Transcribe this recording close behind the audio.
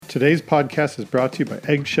Today's podcast is brought to you by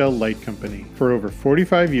Eggshell Light Company. For over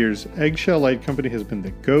 45 years, Eggshell Light Company has been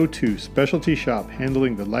the go-to specialty shop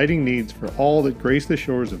handling the lighting needs for all that grace the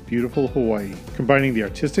shores of beautiful Hawaii. Combining the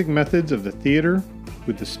artistic methods of the theater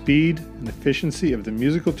with the speed and efficiency of the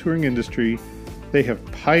musical touring industry, they have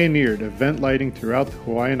pioneered event lighting throughout the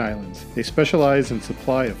Hawaiian Islands. They specialize in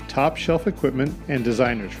supply of top-shelf equipment and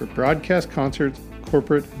designers for broadcast concerts,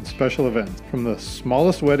 corporate, and special events. From the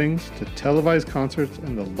smallest weddings to televised concerts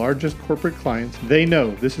and the largest corporate clients, they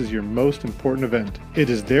know this is your most important event. It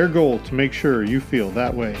is their goal to make sure you feel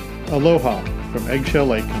that way. Aloha from Eggshell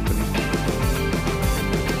Light Company.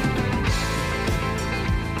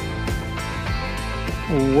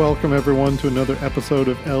 Welcome everyone to another episode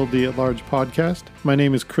of LD at Large podcast. My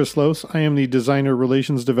name is Chris Lose. I am the designer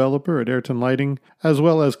relations developer at Ayrton Lighting, as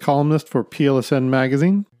well as columnist for PLSN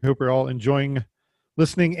magazine. I hope you're all enjoying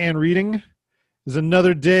listening and reading. Is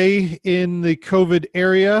another day in the COVID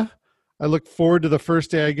area. I look forward to the first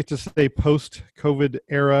day I get to say post-COVID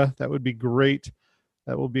era. That would be great.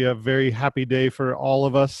 That will be a very happy day for all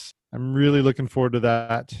of us. I'm really looking forward to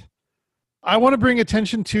that. I want to bring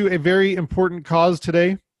attention to a very important cause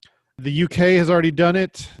today. The UK has already done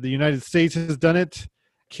it. The United States has done it.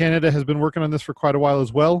 Canada has been working on this for quite a while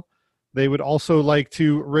as well. They would also like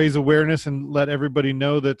to raise awareness and let everybody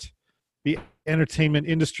know that the entertainment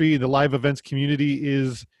industry, the live events community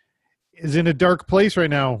is in a dark place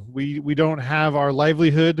right now. We don't have our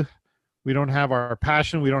livelihood. We don't have our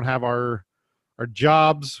passion. We don't have our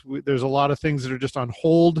jobs. There's a lot of things that are just on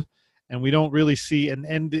hold, and we don't really see an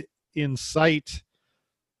end in sight.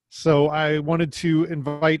 So I wanted to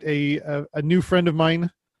invite a new friend of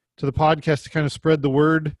mine to the podcast to kind of spread the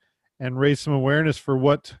word and raise some awareness for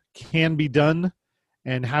what can be done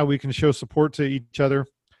and how we can show support to each other.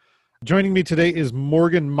 Joining me today is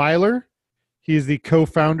Morgan Myler. He is the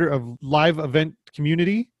co-founder of Live Event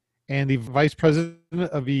Community and the vice president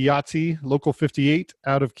of IATSE Local 58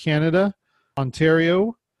 out of Canada,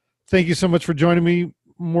 Ontario. Thank you so much for joining me,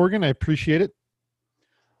 Morgan. I appreciate it.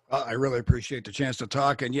 I really appreciate the chance to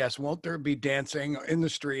talk. And yes, won't there be dancing in the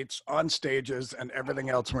streets, on stages, and everything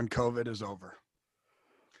else when COVID is over?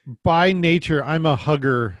 By nature, I'm a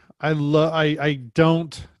hugger. I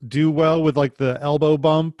don't do well with like the elbow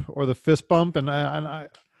bump or the fist bump, and I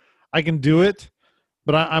can do it,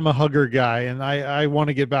 but I'm a hugger guy, and I want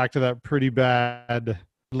to get back to that pretty bad.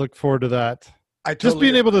 Look forward to that. Just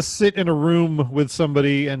being able to sit in a room with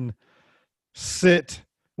somebody and sit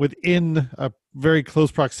within a very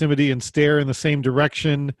close proximity and stare in the same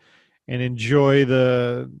direction and enjoy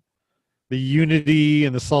the unity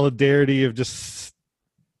and the solidarity of just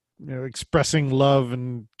expressing love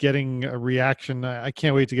and getting a reaction. I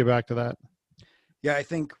can't wait to get back to that. Yeah, I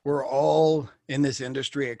think we're all in this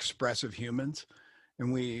industry expressive humans,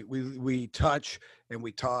 and we touch and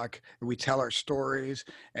we talk and we tell our stories,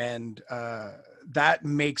 and that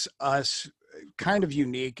makes us kind of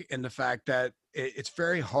unique in the fact that it's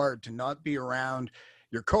very hard to not be around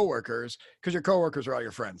your coworkers, because your coworkers are all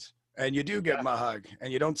your friends. And you do give them a hug,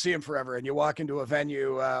 and you don't see them forever. And you walk into a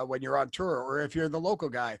venue when you're on tour, or if you're the local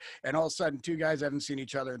guy, and all of a sudden two guys haven't seen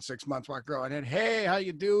each other in 6 months walk around and, hey, how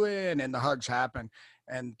you doing? And the hugs happen.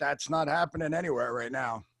 And that's not happening anywhere right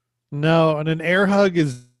now. No, and an air hug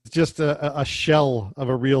is just a shell of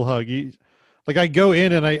a real hug. Like I go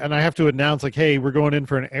in and I have to announce like, hey, we're going in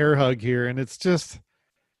for an air hug here. And it's just,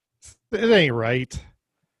 it ain't right.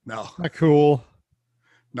 No. Not cool.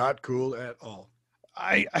 Not cool at all.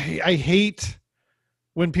 I hate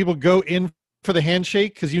when people go in for the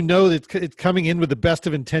handshake, because you know that it's coming in with the best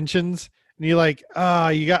of intentions, and you're like,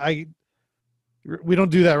 we don't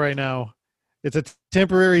do that right now. It's a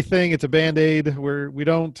temporary thing. It's a Band-Aid where we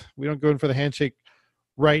don't go in for the handshake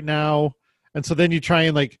right now. And so then you try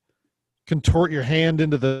and like contort your hand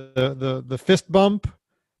into the fist bump,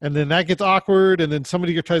 and then that gets awkward. And then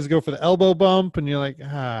somebody tries to go for the elbow bump, and you're like,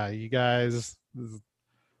 you guys.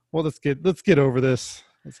 Well, let's get over this.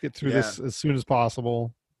 Let's get through this as soon as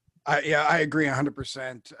possible. I agree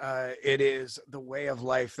 100%. It is the way of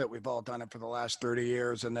life that we've all done it for the last 30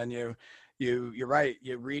 years. And then you're right.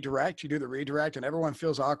 You do the redirect, and everyone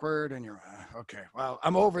feels awkward, and you're okay. Well,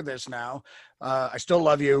 I'm over this now. I still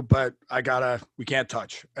love you, but we can't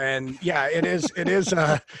touch. And yeah, it is.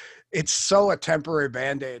 It's so a temporary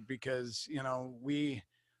Band-Aid, because,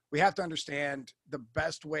 we have to understand the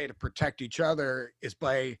best way to protect each other is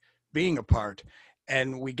by being apart.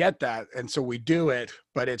 And we get that. And so we do it,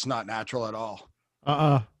 but it's not natural at all.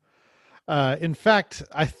 In fact,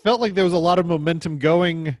 I felt like there was a lot of momentum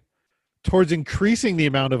going towards increasing the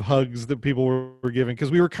amount of hugs that people were giving,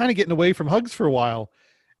 because we were kind of getting away from hugs for a while.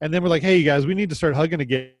 And then we're like, hey, you guys, we need to start hugging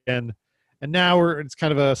again. And now it's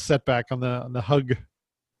kind of a setback on the hug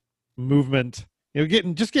movement.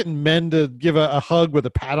 Getting men to give a hug with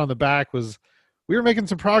a pat on the back we were making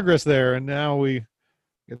some progress there, and now we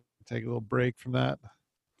get to take a little break from that.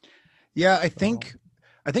 Yeah, I think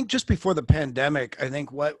just before the pandemic, I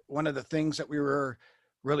think one of the things that we were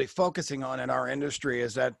really focusing on in our industry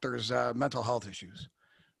is that there's mental health issues.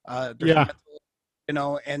 There's Yeah.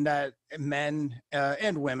 And that men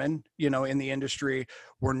and women, in the industry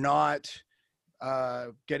were not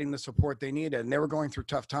getting the support they needed, and they were going through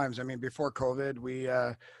tough times. I mean, before COVID,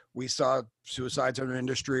 we saw suicides in our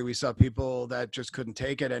industry. We saw people that just couldn't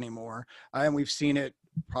take it anymore, and we've seen it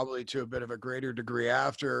probably to a bit of a greater degree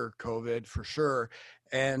after COVID, for sure.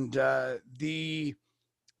 And the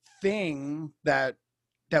thing that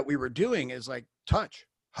we were doing is like touch,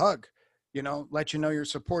 hug, let you're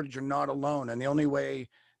supported, you're not alone. And the only way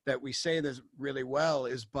that we say this really well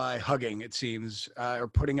is by hugging, it seems, or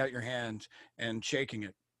putting out your hand and shaking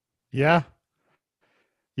it. Yeah.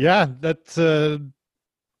 That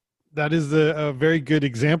is a very good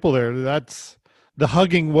example there. The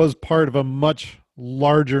hugging was part of a much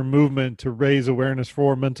larger movement to raise awareness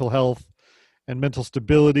for mental health and mental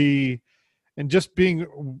stability, and just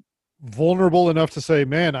being vulnerable enough to say,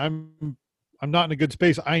 man, I'm not in a good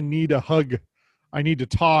space. I need a hug. I need to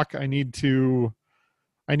talk. I need your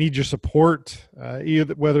support,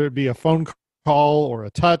 either whether it be a phone call or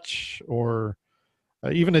a touch or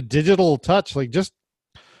even a digital touch, like just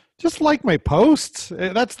like my posts.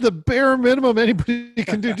 That's the bare minimum anybody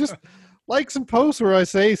can do. Just like some posts where I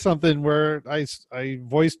say something, where I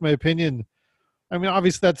voiced my opinion. I mean,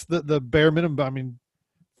 obviously that's the bare minimum, but I mean,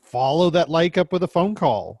 follow that like up with a phone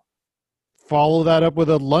call, follow that up with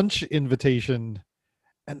a lunch invitation,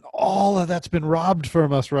 and all of that's been robbed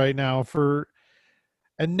from us right now.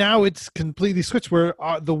 And now it's completely switched, where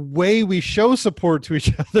the way we show support to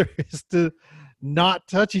each other is to not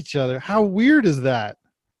touch each other. How weird is that?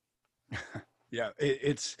 Yeah,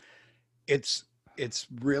 it's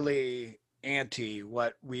really anti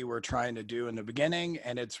what we were trying to do in the beginning,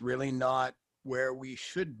 and it's really not where we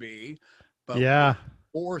should be, but yeah,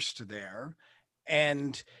 we're forced there.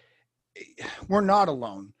 And we're not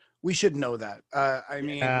alone. We should know that. I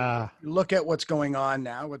mean, look at what's going on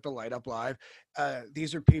now with the Light Up Live.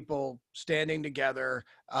 These are people standing together,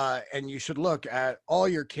 and you should look at all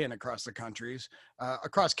your kin across the countries,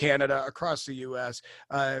 across Canada, across the US.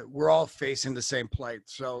 We're all facing the same plight.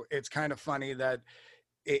 So it's kind of funny that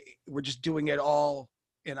we're just doing it all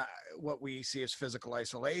in what we see as physical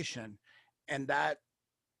isolation. And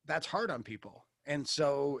that's hard on people. And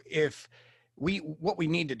so what we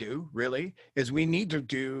need to do really is we need to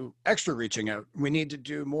do extra reaching out. We need to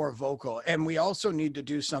do more vocal, and we also need to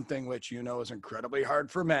do something which is incredibly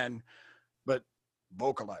hard for men, but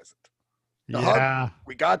vocalize it. Hug,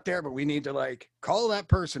 we got there, but we need to call that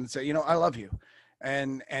person and say, I love you,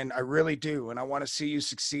 and I really do, and I want to see you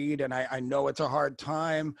succeed, and I know it's a hard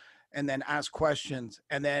time, and then ask questions,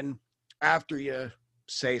 and then after you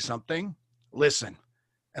say something, listen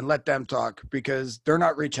and let them talk, because they're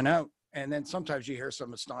not reaching out. And then sometimes you hear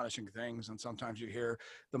some astonishing things, and sometimes you hear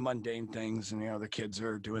the mundane things, and the kids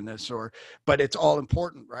are doing this, but it's all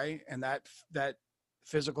important, right? And that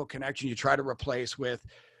physical connection you try to replace with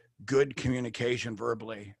good communication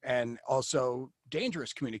verbally, and also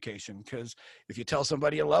dangerous communication, because if you tell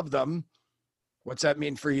somebody you love them, what's that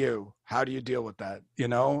mean for you? How do you deal with that?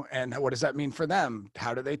 And what does that mean for them?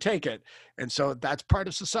 How do they take it? And so that's part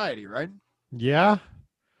of society, right? Yeah.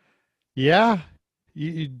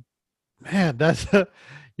 Man, that's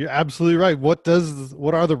you're absolutely right. What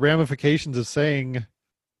are the ramifications of saying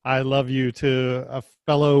I love you to a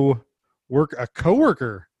fellow a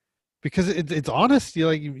coworker? Because it's honest.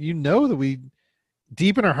 You know that we,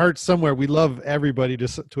 deep in our hearts somewhere, we love everybody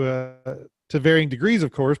to varying degrees,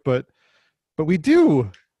 of course, but we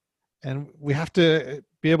do, and we have to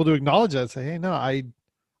be able to acknowledge that and say, hey, no, I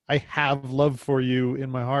have love for you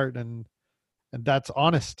in my heart, and that's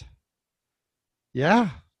honest. Yeah,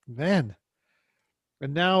 man.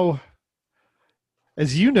 And now,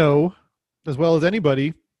 as you know, as well as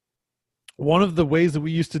anybody, one of the ways that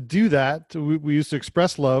we used to do that, we used to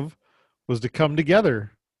express love, was to come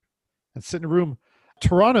together and sit in a room.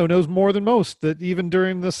 Toronto knows more than most that even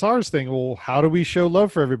during the SARS thing, well, how do we show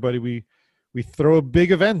love for everybody? We throw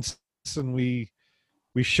big events, and we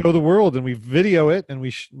show the world, and we video it, and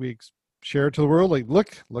we share it to the world.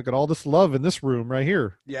 Look at all this love in this room right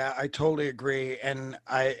here. Yeah, I totally agree. And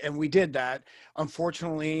we did that.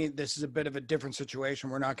 Unfortunately, this is a bit of a different situation.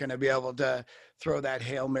 We're not going to be able to throw that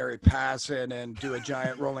Hail Mary pass in and do a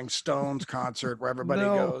giant Rolling Stones concert where everybody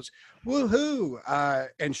goes, woohoo,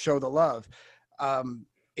 and show the love.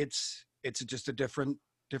 It's it's just a different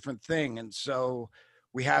thing. And so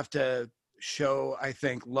we have to show, I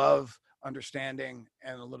think, love, understanding,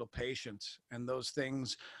 and a little patience. And those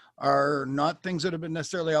things are not things that have been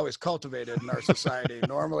necessarily always cultivated in our society.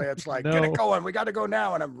 Normally it's like, No. get it going, we got to go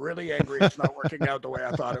now. And I'm really angry it's not working out the way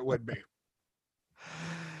I thought it would be.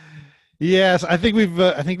 Yes, I think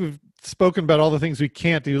we've spoken about all the things we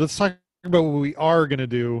can't do. Let's talk about what we are going to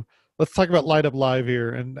do. Let's talk about Light Up Live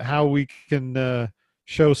here and how we can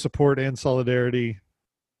show support and solidarity.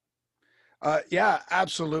 Yeah,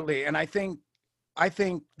 absolutely. And I think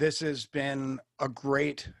this has been a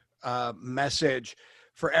great message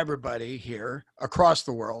for everybody here across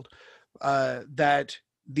the world, that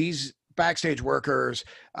these backstage workers,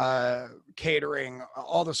 catering,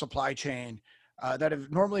 all the supply chain, that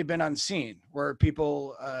have normally been unseen, where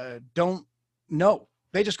people don't know.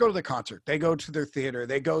 They just go to the concert. They go to their theater.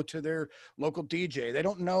 They go to their local DJ. They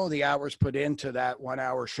don't know the hours put into that 1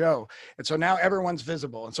 hour show. And so now everyone's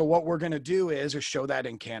visible. And so what we're going to do is show that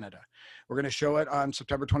in Canada. We're going to show it on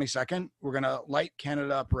September 22nd. We're going to light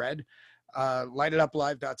Canada up red.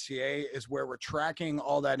 Lightituplive.ca is where we're tracking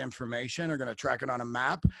all that information. We're going to track it on a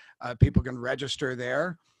map. People can register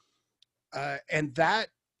there. And that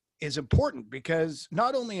is important, because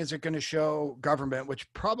not only is it going to show government, which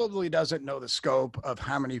probably doesn't know the scope of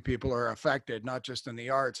how many people are affected, not just in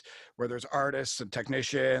the arts, where there's artists and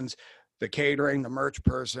technicians, the catering, the merch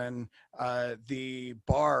person, the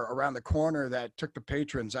bar around the corner that took the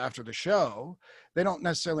patrons after the show. They don't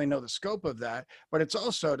necessarily know the scope of that, but it's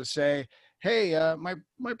also to say, hey, my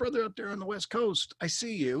brother out there on the West Coast, I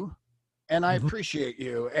see you and I appreciate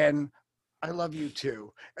you. And I love you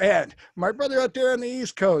too. And my brother out there on the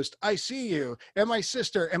East Coast, I see you. And my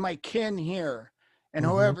sister and my kin here. And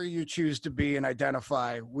whoever you choose to be and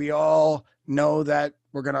identify, we all know that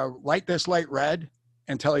we're going to light this light red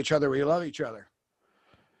and tell each other we love each other.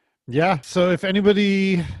 Yeah. So if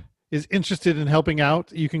anybody is interested in helping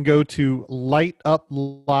out, you can go to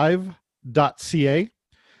lightuplive.ca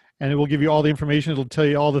and it will give you all the information. It'll tell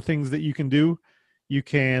you all the things that you can do. You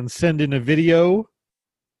can send in a video.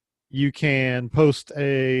 You can post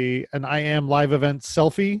an I Am Live event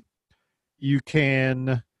selfie. You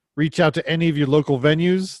can reach out to any of your local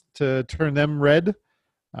venues to turn them red.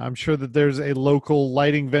 I'm sure that there's a local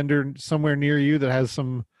lighting vendor somewhere near you that has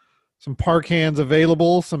some par cans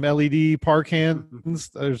available, some LED par cans.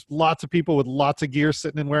 There's lots of people with lots of gear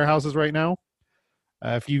sitting in warehouses right now.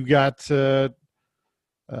 If you've got a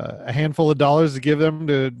handful of dollars to give them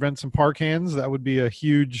to rent some par cans, that would be a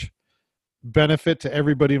huge benefit to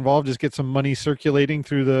everybody involved. Just get some money circulating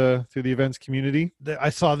through the events community. I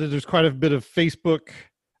saw that there's quite a bit of Facebook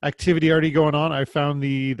activity already going on. I found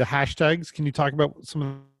the hashtags. Can you talk about some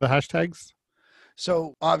of the hashtags?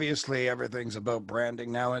 So obviously everything's about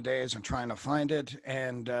branding nowadays and trying to find it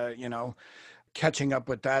and, catching up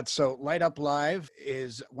with that. So Light Up Live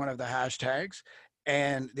is one of the hashtags.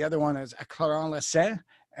 And the other one is Acclarant Laissé.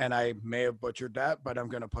 And I may have butchered that, but I'm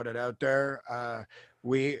going to put it out there.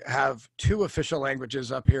 We have 2 official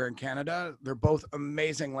languages up here in Canada. They're both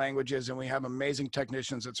amazing languages, and we have amazing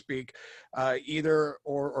technicians that speak either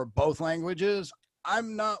or both languages.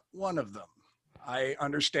 I'm not one of them. I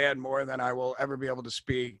understand more than I will ever be able to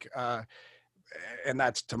speak, and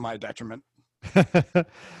that's to my detriment.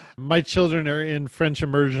 My children are in French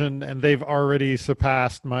immersion, and they've already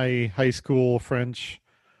surpassed my high school French.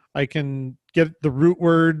 I can get the root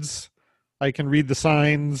words. I can read the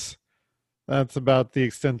signs. That's about the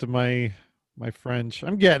extent of my French.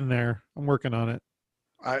 I'm getting there. I'm working on it.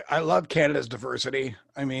 I love Canada's diversity.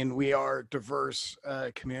 I mean, we are diverse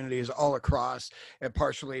communities all across, and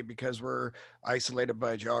partially because we're isolated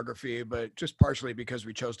by geography, but just partially because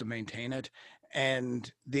we chose to maintain it.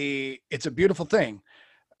 And it's a beautiful thing.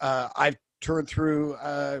 I've toured through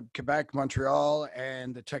Quebec, Montreal,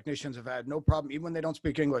 and the technicians have had no problem, even when they don't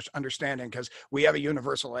speak English, understanding, because we have a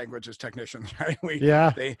universal language as technicians, right?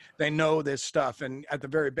 They know this stuff, and at the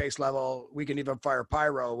very base level, we can even fire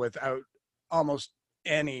pyro without almost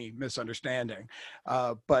any misunderstanding.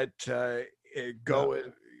 But it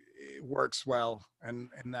works well, and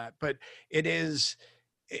that. But it is.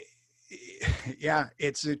 Yeah,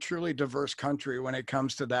 it's a truly diverse country when it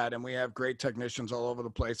comes to that, and we have great technicians all over the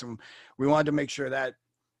place, and we wanted to make sure that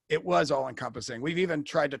it was all encompassing. We've even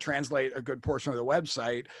tried to translate a good portion of the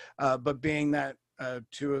website, but being that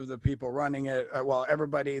 2 of the people running it,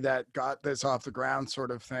 everybody that got this off the ground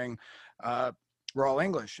sort of thing, we're all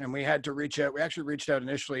English, and we had to reach out. We actually reached out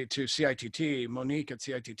initially to CITT, Monique at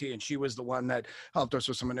CITT, and she was the one that helped us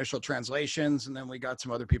with some initial translations, and then we got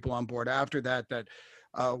some other people on board after that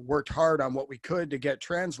worked hard on what we could to get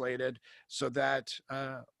translated so that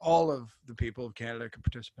all of the people of Canada could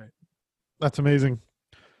participate. That's amazing.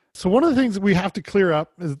 So one of the things we have to clear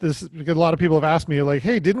up is this, because a lot of people have asked me like,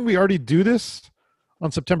 hey, didn't we already do this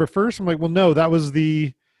on September 1st? I'm like, well, no, that was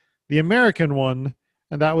the American one.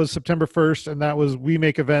 And that was September 1st. And that was We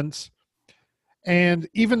Make Events. And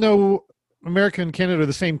even though America and Canada are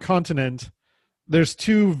the same continent, there's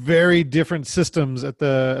two very different systems at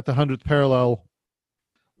the 100th parallel.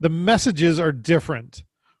 The messages are different.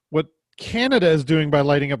 What Canada is doing by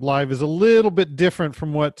Lighting Up Live is a little bit different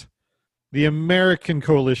from what the American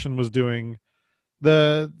coalition was doing.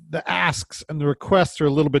 The asks and the requests are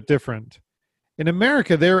a little bit different. In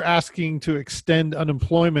America, they're asking to extend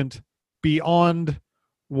unemployment beyond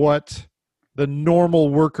what the normal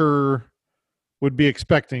worker would be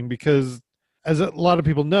expecting, because as a lot of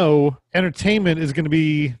people know, entertainment is going to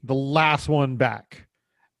be the last one back.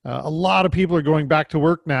 A lot of people are going back to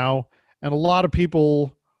work now, and a lot of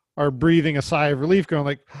people are breathing a sigh of relief going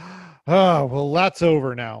like, oh, well, that's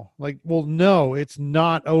over now. Like, well, no, it's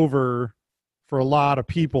not over for a lot of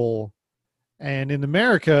people. And in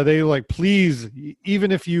America, they like, please,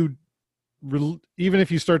 even if you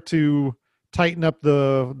start to tighten up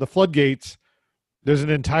the floodgates, there's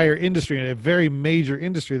an entire industry, and a very major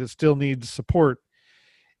industry, that still needs support.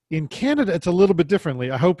 In Canada, it's a little bit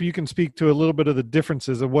differently. I hope you can speak to a little bit of the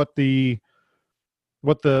differences of what the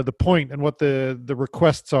point and what the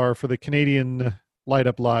requests are for the Canadian Light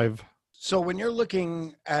Up Live. So when you're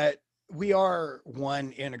looking at, we are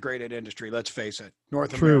one integrated industry, let's face it,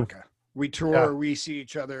 North America. We tour, we see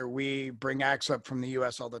each other, we bring acts up from the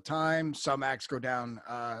US all the time. Some acts go down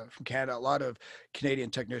from Canada. A lot of Canadian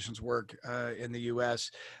technicians work in the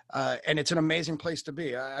US, and it's an amazing place to be.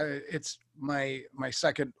 It's my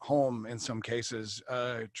second home in some cases,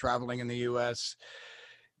 traveling in the US.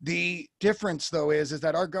 The difference, though, is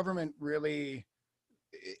that our government really,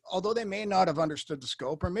 although they may not have understood the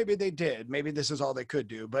scope, or maybe they did, maybe this is all they could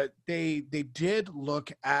do, but they did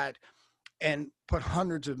look at and put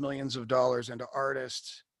hundreds of millions of dollars into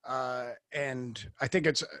artists. And I think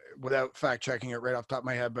it's, without fact checking it right off the top of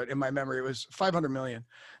my head, but in my memory, it was 500 million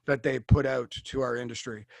that they put out to our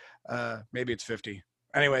industry. Maybe it's 50.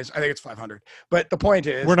 Anyways, I think it's 500. But the point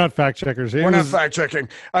is, we're not fact checkers. We're not fact checking.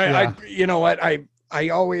 I you know what? I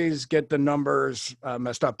always get the numbers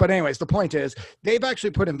messed up. But anyways, the point is they've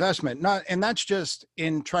actually put investment, and that's just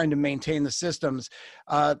in trying to maintain the systems.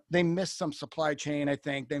 They missed some supply chain, I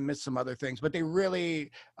think. They missed some other things, but they really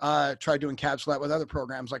tried to encapsulate that with other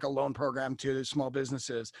programs, like a loan program to small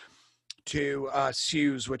businesses, to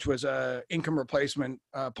CEWS, which was a income replacement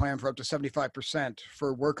plan for up to 75%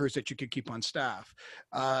 for workers that you could keep on staff,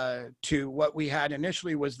 to what we had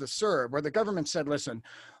initially was the CERB, where the government said, listen,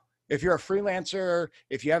 if you're a freelancer,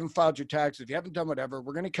 if you haven't filed your taxes, if you haven't done whatever,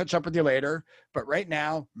 we're going to catch up with you later. But right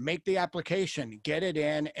now, make the application, get it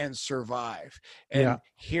in, and survive. And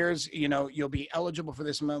here's, you'll be eligible for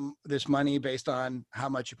this money based on how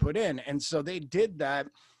much you put in. And so they did that,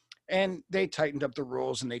 and they tightened up the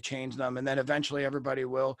rules and they changed them. And then eventually everybody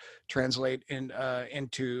will translate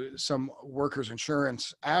into some workers'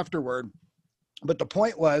 insurance afterward. But the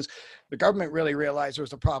point was, the government really realized there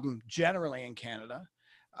was a problem generally in Canada.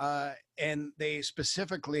 And they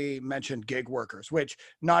specifically mentioned gig workers, which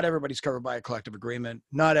not everybody's covered by a collective agreement.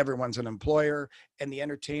 Not everyone's an employer. And the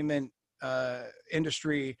entertainment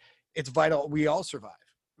industry, it's vital. We all survive,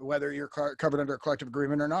 whether you're covered under a collective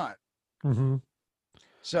agreement or not. Mm-hmm.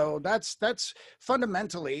 So that's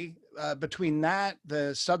fundamentally between that,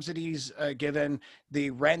 the subsidies given, the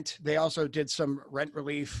rent. They also did some rent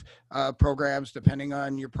relief programs depending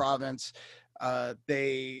on your province.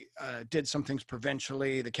 They did some things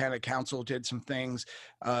provincially. The Canada Council did some things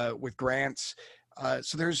with grants.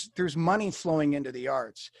 So there's money flowing into the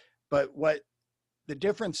arts. But what the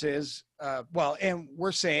difference is, and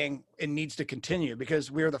we're saying it needs to continue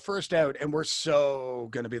because we're the first out and we're so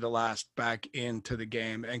going to be the last back into the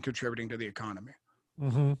game and contributing to the economy.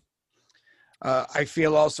 Mm-hmm. I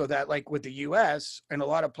feel also that, like with the US, in a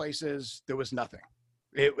lot of places, there was nothing.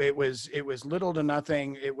 It was little to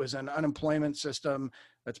nothing. It was an unemployment system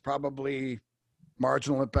that's probably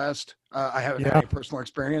marginal at best. I haven't had any personal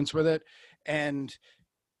experience with it. And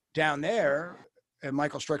down there, and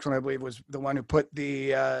Michael Strickland, I believe, was the one who put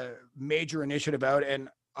the major initiative out. And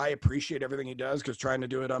I appreciate everything he does, because trying to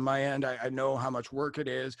do it on my end, I know how much work it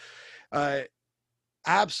is.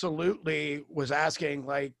 Absolutely was asking,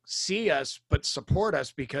 like, see us, but support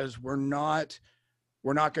us, because we're not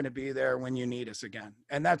going to be there when you need us again.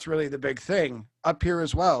 And that's really the big thing up here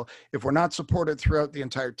as well. If we're not supported throughout the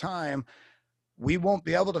entire time, we won't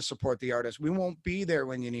be able to support the artists. We won't be there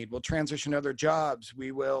when you need. We'll transition to other jobs.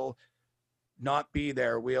 We will not be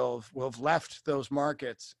there, we'll have left those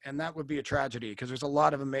markets, and that would be a tragedy because there's a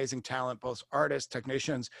lot of amazing talent, both artists,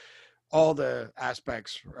 technicians, all the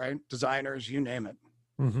aspects, right? Designers, you name it.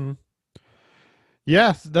 Mm-hmm.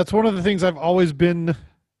 Yeah, that's one of the things I've always been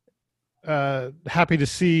happy to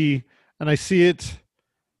see, and I see it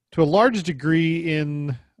to a large degree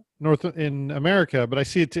in in America, but I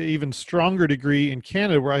see it to even stronger degree in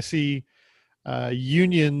Canada, where I see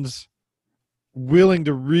unions willing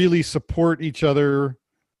to really support each other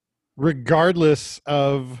regardless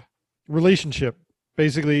of relationship.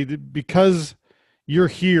 Basically, because you're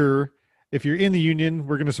here, if you're in the union,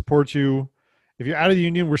 we're going to support you. If you're out of the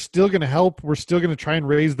union, we're still going to help. We're still going to try and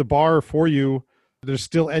raise the bar for you. There's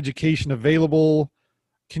still education available.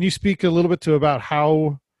 Can you speak a little bit to about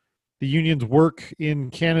how the unions work in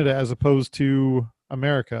Canada as opposed to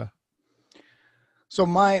America? So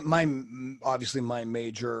my obviously my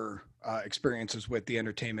major experiences with the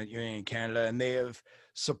entertainment union in Canada, and they have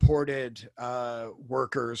supported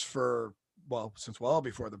workers for, well, since well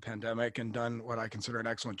before the pandemic, and done what I consider an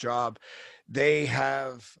excellent job. They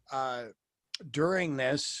have during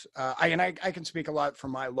this, I can speak a lot for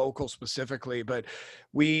my local specifically, but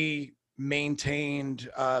we maintained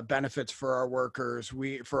benefits for our workers,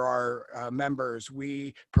 for our members.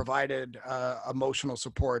 We provided emotional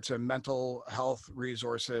supports and mental health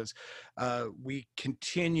resources. We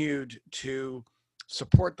continued to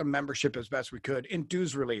support the membership as best we could in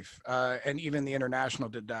dues relief, and even the International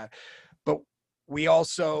did that. But we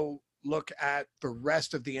also look at the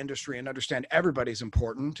rest of the industry and understand everybody's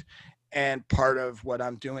important. And part of what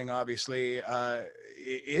I'm doing, obviously,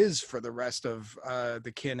 is for the rest of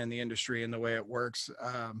the kin in the industry and the way it works,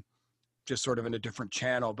 just sort of in a different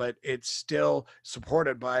channel. But it's still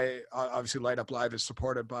supported by, obviously, Light Up Live is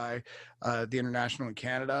supported by the International in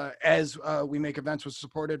Canada, as We Make Events was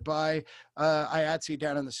supported by IATSE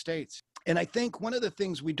down in the States. And I think one of the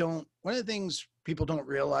things people don't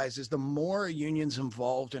realize is the more unions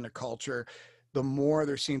involved in a culture, the more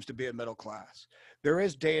there seems to be a middle class. There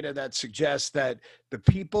is data that suggests that the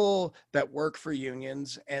people that work for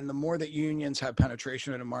unions, and the more that unions have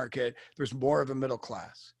penetration in a market, there's more of a middle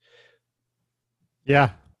class.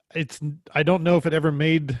 Yeah, I don't know if it ever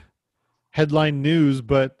made headline news,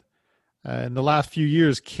 but in the last few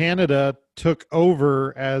years, Canada took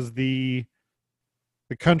over as the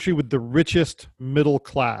country with the richest middle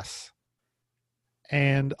class.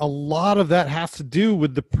 And a lot of that has to do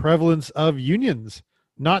with the prevalence of unions,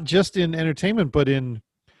 not just in entertainment, but in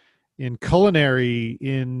culinary,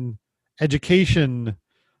 in education.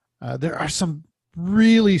 There are some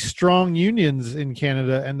really strong unions in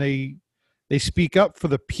Canada, and they speak up for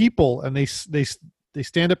the people, and they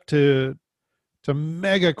stand up to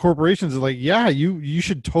mega corporations. Like, yeah, you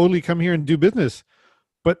should totally come here and do business,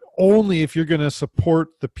 but only if you're going to support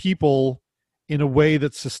the people in a way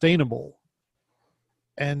that's sustainable.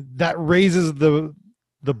 And that raises the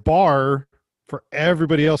bar for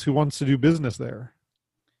everybody else who wants to do business there.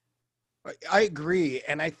 I agree.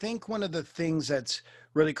 And I think one of the things that's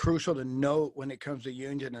really crucial to note when it comes to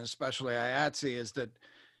union, and especially IATSE, is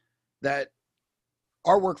that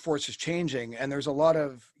our workforce is changing, and there's a lot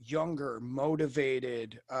of younger,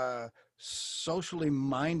 motivated, socially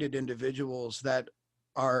minded individuals that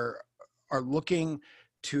are looking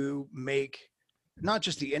to make not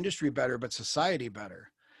just the industry better, but society better.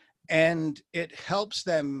 And it helps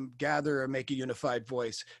them gather and make a unified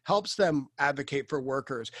voice, helps them advocate for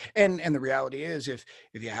workers. And the reality is, if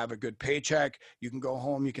you have a good paycheck, you can go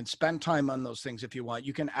home, you can spend time on those things if you want.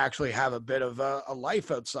 You can actually have a bit of a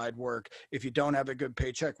life outside work. If you don't have a good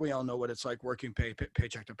paycheck, we all know what it's like working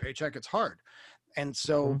paycheck to paycheck. It's hard. And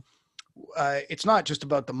so it's not just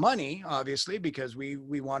about the money, obviously, because we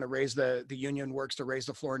want to raise the union works to raise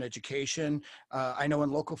the floor in education. I know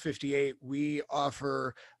in Local 58, we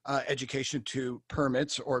offer education to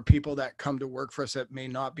permits or people that come to work for us that may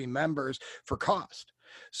not be members for cost.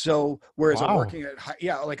 So whereas a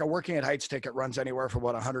working at Heights ticket runs anywhere from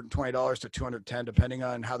about $120 to $210, depending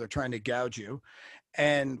on how they're trying to gouge you.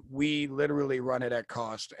 And we literally run it at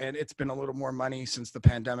cost. And it's been a little more money since the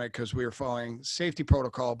pandemic because we were following safety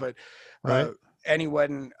protocol, but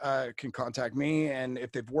anyone can contact me. And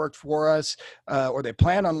if they've worked for us or they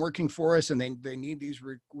plan on working for us and they need these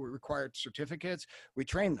required certificates, we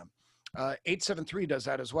train them. 873 does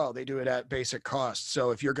that as well. They do it at basic cost.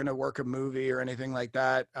 So if you're going to work a movie or anything like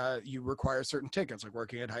that, you require certain tickets, like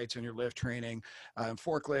working at Heights and your lift training,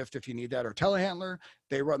 forklift if you need that, or telehandler.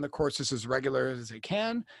 They run the courses as regular as they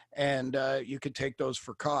can, and you could take those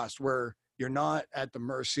for cost, where you're not at the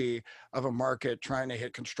mercy of a market trying to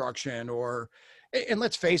hit construction. And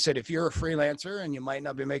let's face it, if you're a freelancer and you might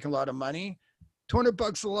not be making a lot of money,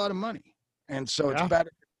 $200 is a lot of money. And so it's Yeah. better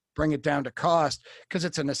to bring it down to cost because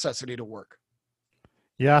it's a necessity to work.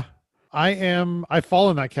 Yeah. I fall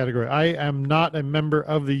in that category. I am not a member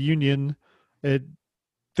of the union.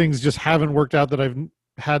 Things just haven't worked out that I've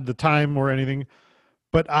had the time or anything,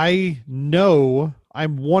 but I know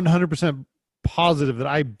I'm 100% positive that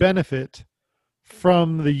I benefit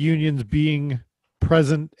from the unions being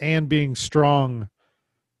present and being strong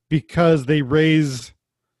because they raise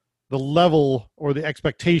the level or the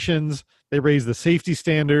expectations, they raise the safety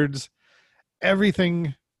standards,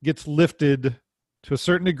 everything gets lifted to a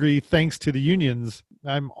certain degree thanks to the unions.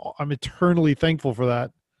 I'm eternally thankful for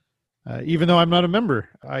that. Even though I'm not a member,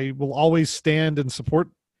 I will always stand and support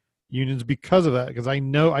unions because of that, because I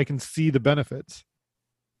know I can see the benefits.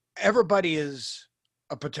 Everybody is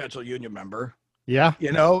a potential union member. Yeah.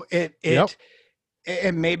 You know, Yep.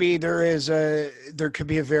 and maybe there could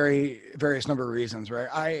be a various number of reasons,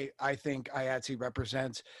 right? I think IATSE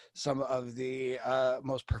represents some of the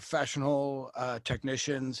most professional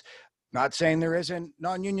technicians. Not saying there isn't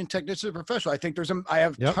non-union technicians or professional. I think I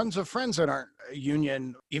have Yep. tons of friends that aren't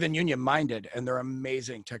union, even union minded, and they're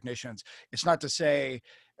amazing technicians. It's not to say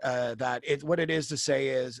what it is to say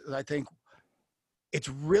is I think it's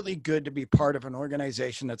really good to be part of an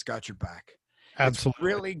organization that's got your back. Absolutely. It's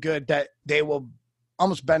really good that they will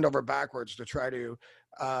almost bend over backwards to try to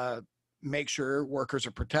make sure workers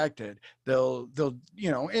are protected. They'll,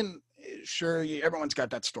 and sure, everyone's got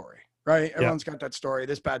that story, right? Everyone's got that story.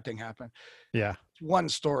 This bad thing happened. Yeah. It's one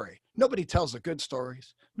story. Nobody tells the good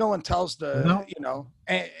stories. No one tells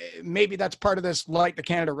and maybe that's part of this, like the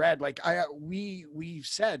Canada Red. Like we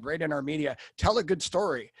said right in our media, tell a good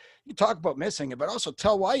story. You talk about missing it, but also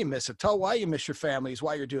tell why you miss it. Tell why you miss your families,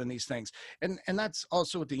 why you're doing these things. And that's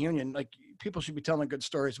also with the union. Like people should be telling good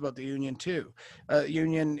stories about the union too. The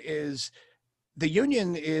union is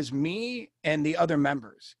me and the other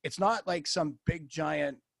members. It's not like some big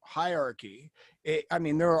giant hierarchy.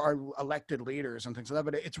 There are elected leaders and things like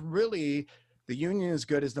that, but it's really the union is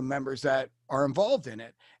good as the members that are involved in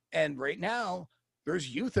it. And right now,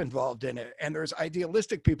 there's youth involved in it, and there's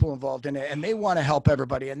idealistic people involved in it, and they want to help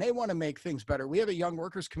everybody, and they want to make things better. We have a young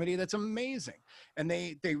workers committee that's amazing, and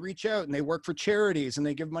they reach out and they work for charities and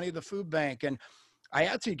they give money to the food bank, and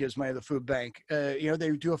IATSE gives money to the food bank. They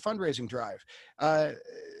do a fundraising drive. The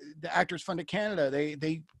Actors Fund of Canada,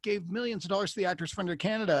 they gave millions of dollars to the Actors Fund of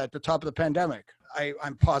Canada at the top of the pandemic.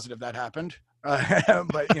 I'm positive that happened,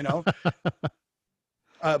 but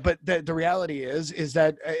but the reality is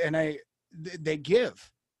that, they give.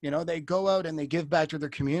 They go out and they give back to their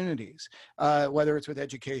communities, whether it's with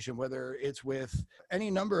education, whether it's with any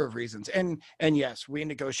number of reasons. And yes, we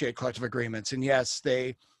negotiate collective agreements, and yes,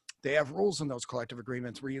 they have rules in those collective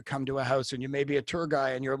agreements where you come to a house and you may be a tour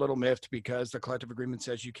guy and you're a little miffed because the collective agreement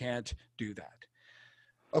says you can't do that.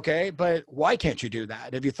 Okay, but why can't you do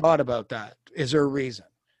that? Have you thought about that? Is there a reason?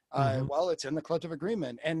 Well, it's in the collective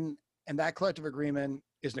agreement, and that collective agreement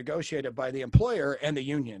is negotiated by the employer and the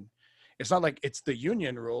union. It's not like it's the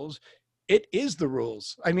union rules. It is the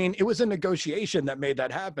rules. It was a negotiation that made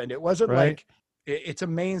that happen. It wasn't like it's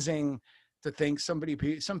amazing to think some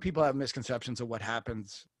people have misconceptions of what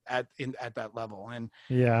happens at that level. And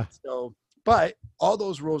so, but all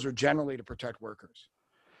those rules are generally to protect workers,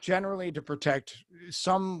 generally to protect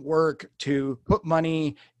some work, to put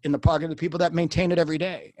money in the pocket of the people that maintain it every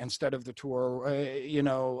day instead of the tour,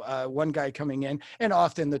 one guy coming in, and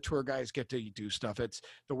often the tour guys get to do stuff.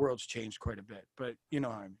 The world's changed quite a bit, but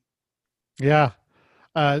Yeah.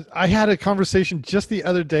 I had a conversation just the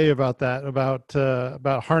other day about that,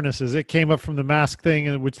 about harnesses. It came up from the mask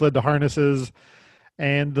thing, which led to harnesses,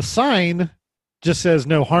 and the sign just says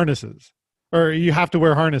no harnesses, or you have to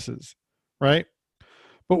wear harnesses, right?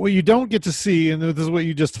 But what you don't get to see, and this is what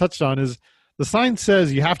you just touched on, is the sign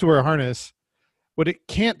says you have to wear a harness. What it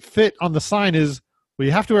can't fit on the sign is, well,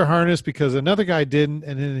 you have to wear a harness because another guy didn't,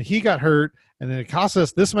 and then he got hurt, and then it cost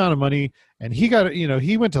us this amount of money, and he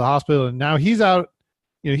went to the hospital, and now he's out.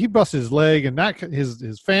 He busted his leg, and that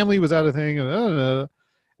his family was out of thing,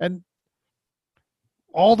 and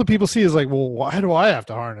all the people see is like, well, why do I have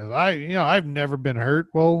to harness? I've never been hurt.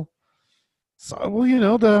 Well,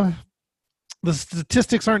 the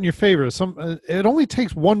statistics aren't in your favor. It only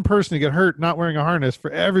takes one person to get hurt not wearing a harness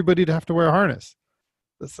for everybody to have to wear a harness.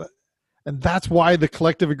 And that's why the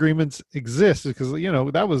collective agreements exist, because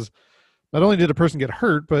that was, not only did a person get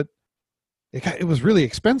hurt, but it was really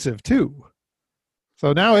expensive too.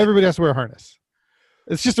 So now everybody has to wear a harness.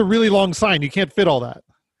 It's just a really long sign. You can't fit all that.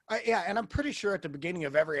 Yeah, and I'm pretty sure at the beginning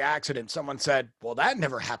of every accident, someone said, well, that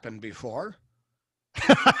never happened before.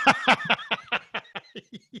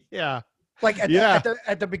 Yeah. Like Yeah.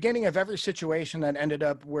 at the beginning of every situation that ended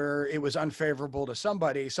up where it was unfavorable to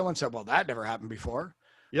somebody, someone said, well, that never happened before.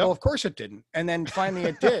 Yep. Well, of course it didn't. And then finally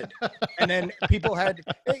it did. And then people had,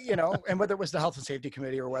 and whether it was the health and safety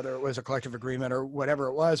committee or whether it was a collective agreement or whatever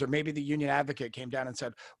it was, or maybe the union advocate came down and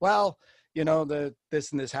said, well,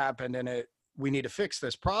 this and this happened and we need to fix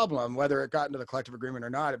this problem, whether it got into the collective agreement or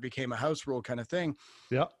not, it became a house rule kind of thing.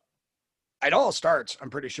 Yeah. It all starts, I'm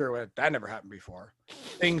pretty sure, with that never happened before.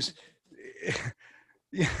 Things,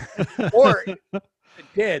 or it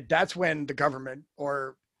did. That's when the government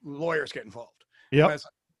or lawyers get involved. Yeah.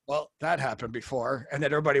 Well, that happened before, and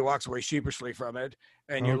then everybody walks away sheepishly from it.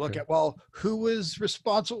 And you look at, well, who was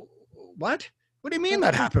responsible? What do you mean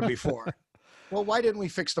that happened before? Well, why didn't we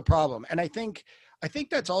fix the problem? And I think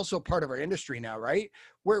that's also part of our industry now, right?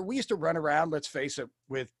 Where we used to run around, let's face it,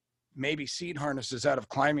 with maybe seat harnesses out of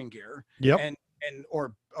climbing gear, Yep.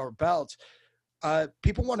 or belts.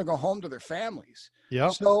 People want to go home to their families.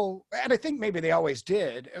 Yep. So, and I think maybe they always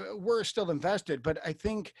did. We're still invested, but I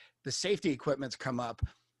think the safety equipment's come up.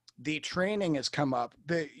 The training has come up.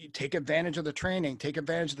 You take advantage of the training, take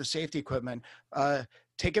advantage of the safety equipment,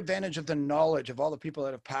 take advantage of the knowledge of all the people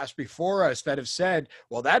that have passed before us that have said,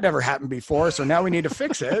 well, that never happened before, so now we need to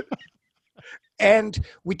fix it. And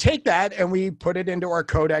we take that and we put it into our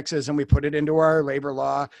codexes and we put it into our labor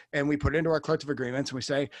law and we put it into our collective agreements and we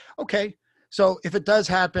say, okay, so if it does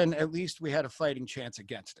happen, at least we had a fighting chance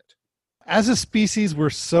against it. As a species,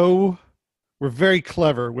 we're very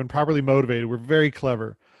clever when properly motivated. We're very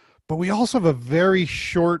clever, but we also have a very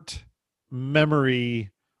short memory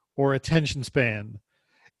or attention span.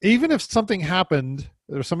 Even if something happened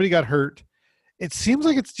or somebody got hurt, it seems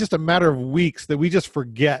like it's just a matter of weeks that we just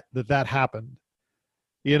forget that happened,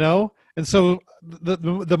 And so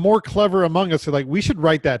the more clever among us are like, we should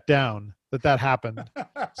write that down, that happened,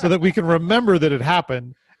 so that we can remember that it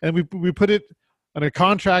happened. And we put it on a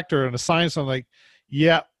contract or on a sign, something like,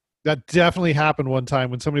 yeah, that definitely happened one time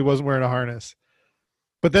when somebody wasn't wearing a harness.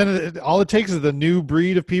 But then all it takes is the new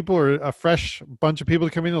breed of people or a fresh bunch of people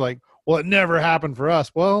to come in and like, well, it never happened for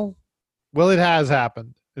us. Well, it has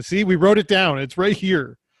happened. See, we wrote it down. It's right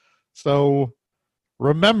here. So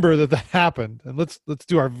remember that happened, and let's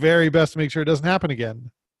do our very best to make sure it doesn't happen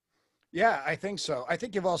again. Yeah, I think so. I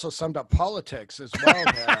think you've also summed up politics as well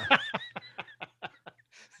there.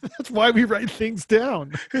 That's why we write things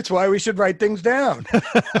down. It's why we should write things down.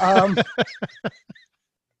 I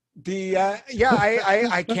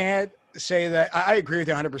can't say that. I agree with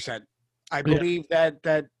you 100%. I believe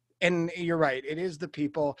that, and you're right. It is the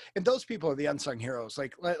people, and those people are the unsung heroes.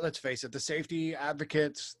 Like, let's face it, the safety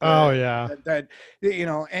advocates. And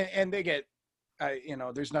they get,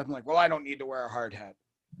 there's nothing like, well, I don't need to wear a hard hat.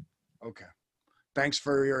 Okay. Thanks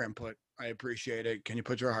for your input. I appreciate it. Can you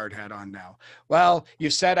put your hard hat on now? Well, you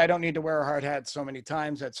said I don't need to wear a hard hat so many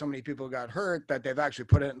times that so many people got hurt that they've actually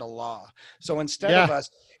put it into law. So instead of us,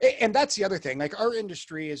 and that's the other thing, like our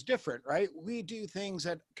industry is different, right? We do things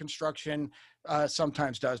that construction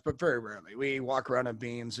sometimes does, but very rarely. We walk around on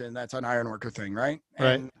beams, and that's an ironworker thing, right?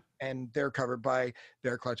 And they're covered by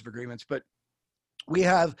their collective agreements. But we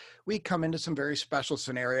come into some very special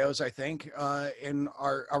scenarios, I think, in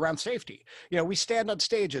our around safety. We stand on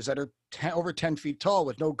stages that are over 10 feet tall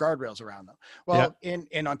with no guardrails around them. Well,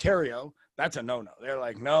 in Ontario, that's a no-no. They're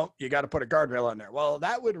like, no, you got to put a guardrail on there. Well,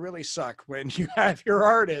 that would really suck when you have your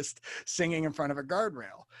artist singing in front of a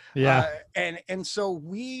guardrail. Yeah. And so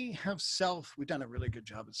we've done a really good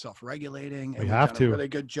job at self-regulating. And we've done a really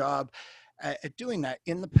good job at doing that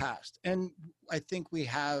in the past. And I think we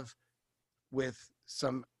have, with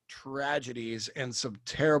some tragedies and some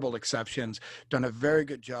terrible exceptions, done a very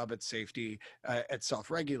good job at safety, at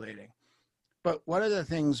self-regulating. But one of the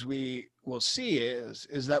things we will see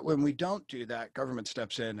is that when we don't do that, government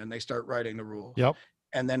steps in and they start writing the rules. Yep.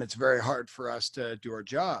 And then it's very hard for us to do our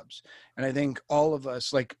jobs. And I think all of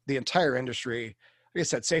us, like the entire industry, like I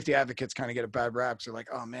said, safety advocates kind of get a bad rap. So they're like,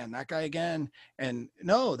 oh man, that guy again. And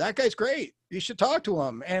no, that guy's great. You should talk to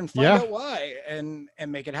him and find out why and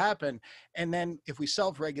make it happen. And then if we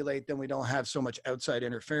self-regulate, then we don't have so much outside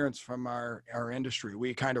interference from our industry.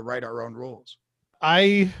 We kind of write our own rules.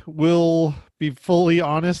 I will be fully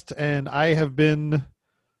honest, and I have been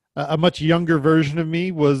a much younger version of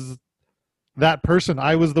me was that person.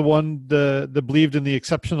 I was the one that believed in the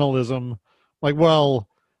exceptionalism. Like, well,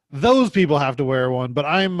 those people have to wear one, but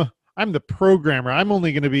I'm the programmer. I'm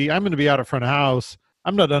going to be out of front of house.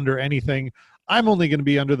 I'm not under anything. I'm only going to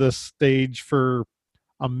be under the stage for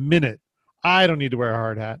a minute. I don't need to wear a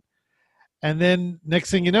hard hat. And then next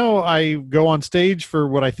thing you know, I go on stage for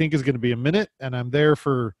what I think is going to be a minute, and I'm there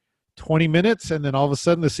for 20 minutes. And then all of a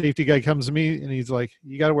sudden the safety guy comes to me and he's like,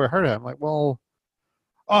 you got to wear a hard hat. I'm like, well,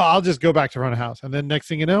 oh, I'll just go back to front of house. And then next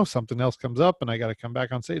thing you know, something else comes up and I got to come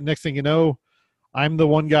back on stage. Next thing you know, I'm the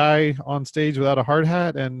one guy on stage without a hard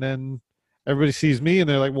hat. And then everybody sees me and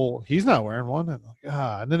they're like, well, he's not wearing one. And,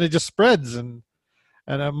 and then it just spreads. And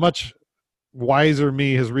a much wiser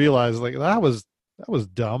me has realized, like, that was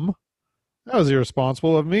dumb. That was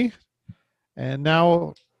irresponsible of me. And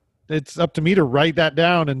now it's up to me to write that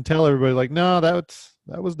down and tell everybody, like, no, that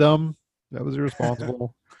was dumb. That was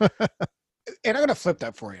irresponsible. And I'm going to flip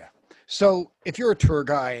that for you. So if you're a tour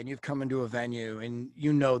guy and you've come into a venue and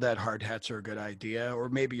you know that hard hats are a good idea, or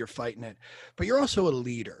maybe you're fighting it, but you're also a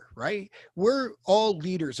leader, right? We're all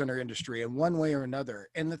leaders in our industry in one way or another.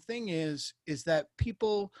 And the thing is that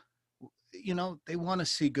people, they want to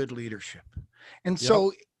see good leadership. And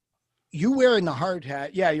so you wearing the hard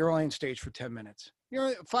hat, yeah, you're only on stage for 10 minutes.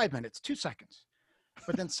 You're 5 minutes, 2 seconds.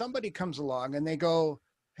 But then somebody comes along and they go,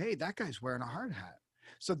 hey, that guy's wearing a hard hat.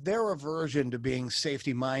 So their aversion to being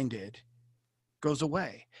safety minded goes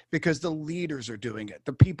away because the leaders are doing it.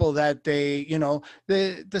 The people that they,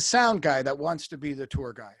 the sound guy that wants to be the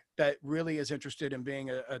tour guy, that really is interested in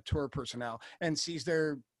being a tour personnel and sees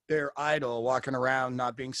their idol walking around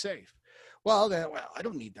not being safe. Well, I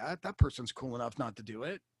don't need that. That person's cool enough not to do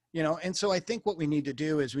it. And so I think what we need to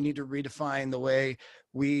do is we need to redefine the way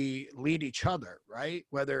we lead each other, right?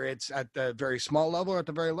 Whether it's at the very small level or at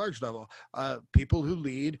the very large level. People who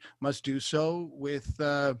lead must do so with,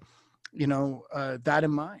 that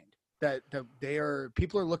in mind, that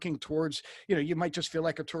people are looking towards, you might just feel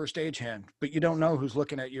like a tour stagehand, but you don't know who's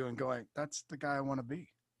looking at you and going, that's the guy I want to be.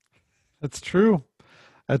 That's true.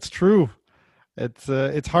 That's true.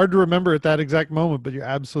 It's hard to remember at that exact moment, but you're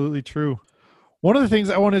absolutely true. One of the things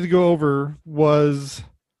I wanted to go over was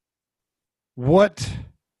what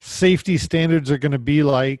safety standards are going to be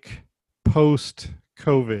like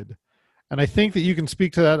post-COVID. And I think that you can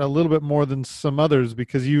speak to that a little bit more than some others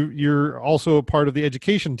because you're also a part of the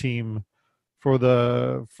education team for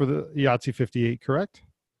the IATSE 58, correct?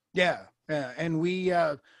 Yeah. And we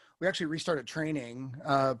actually restarted training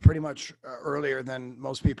pretty much earlier than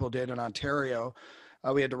most people did in Ontario.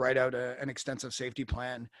 We had to write out an extensive safety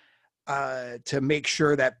plan to make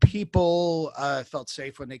sure that people felt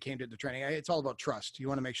safe when they came to the training. It's all about trust. You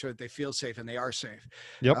want to make sure that they feel safe and they are safe.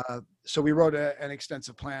 Yep. So we wrote an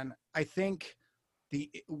extensive plan. I think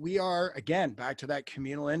we are, again, back to that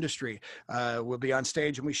communal industry. We'll be on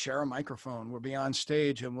stage and we share a microphone. We'll be on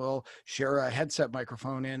stage and we'll share a headset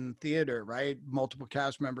microphone in theater, right? Multiple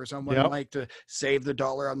cast members on one mic to save the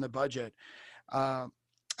dollar on the budget.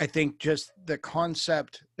 I think just the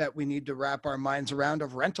concept that we need to wrap our minds around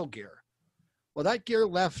of rental gear. Well, that gear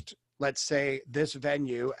left, let's say, this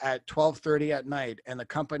venue at 12:30 at night, and the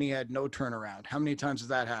company had no turnaround. How many times has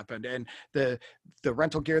that happened? And the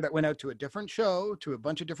rental gear that went out to a different show, to a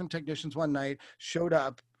bunch of different technicians one night, showed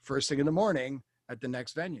up first thing in the morning at the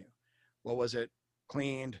next venue. Well, was it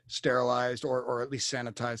cleaned, sterilized, or at least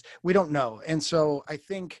sanitized? We don't know. And so I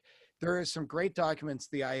think there is some great documents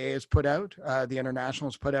the IA has put out, the International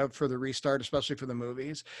has put out for the restart, especially for the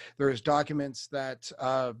movies. There is documents that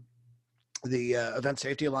the Event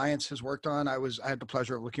Safety Alliance has worked on. I had the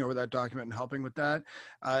pleasure of looking over that document and helping with that.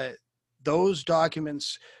 Those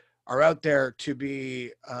documents are out there to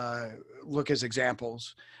be look as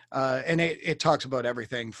examples. And it talks about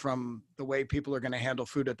everything from the way people are going to handle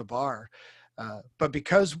food at the bar. But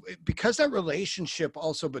because that relationship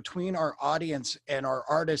also between our audience and our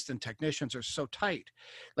artists and technicians are so tight,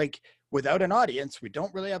 like without an audience, we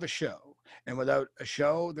don't really have a show. And without a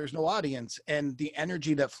show, there's no audience. And the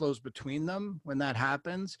energy that flows between them when that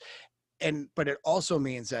happens. But it also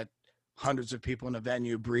means that hundreds of people in a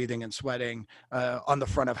venue breathing and sweating on the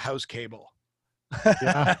front of house cable.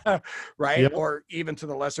 Yeah. Right. Yep. Or even to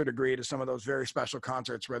the lesser degree to some of those very special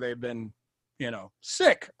concerts where they've been,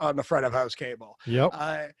 sick on the front of house cable. Yep.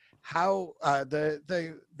 How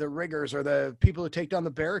the riggers or the people who take down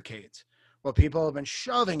the barricades. Well, people have been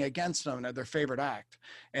shoving against them at their favorite act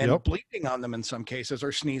and bleeding on them in some cases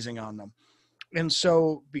or sneezing on them. And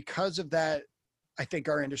so because of that, I think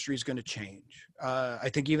our industry is going to change. I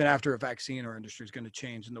think even after a vaccine, our industry is going to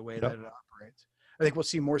change in the way that it operates. I think we'll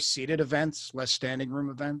see more seated events, less standing room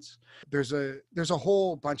events. There's a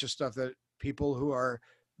whole bunch of stuff that people who are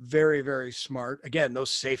very, very smart, again, those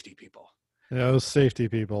safety people. Those safety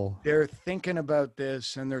people. They're thinking about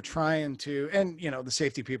this and they're trying to, and the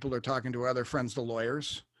safety people are talking to other friends, the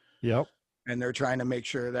lawyers. Yep. And they're trying to make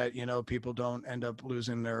sure that, people don't end up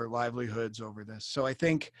losing their livelihoods over this. So I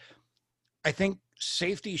think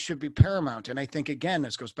safety should be paramount. And I think, again,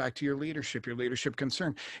 this goes back to your leadership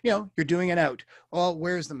concern. You're doing it out. Well,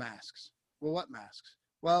 where's the masks? Well, what masks?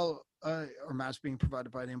 Well, are masks being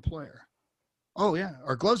provided by the employer? Oh, yeah.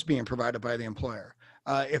 Are gloves being provided by the employer?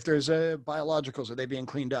 If there's biologicals, are they being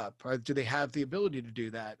cleaned up? Do they have the ability to do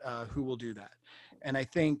that? Who will do that? And I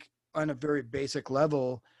think on a very basic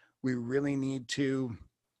level, we really need to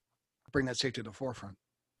bring that safety to the forefront.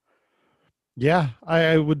 Yeah,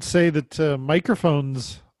 I would say that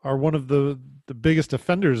microphones are one of the biggest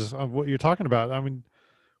offenders of what you're talking about. I mean,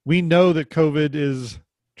 we know that COVID is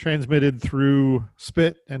transmitted through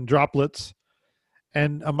spit and droplets,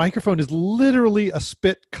 and a microphone is literally a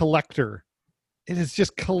spit collector. It is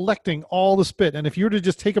just collecting all the spit. And if you were to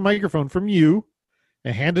just take a microphone from you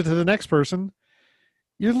and hand it to the next person,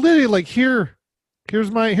 you're literally like, here's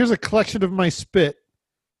a collection of my spit.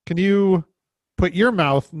 Can you put your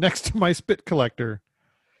mouth next to my spit collector?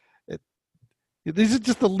 These are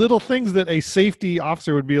just the little things that a safety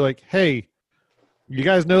officer would be like, hey, you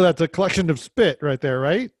guys know that's a collection of spit right there,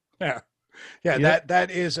 right? Yeah. That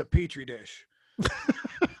is a petri dish.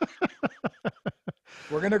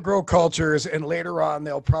 We're going to grow cultures, and later on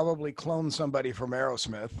they'll probably clone somebody from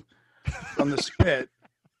Aerosmith from the spit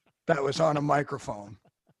that was on a microphone.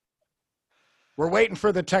 We're waiting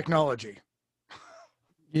for the technology.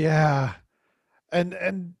 Yeah.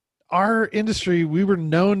 And our industry, we were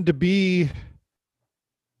known to be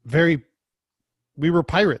we were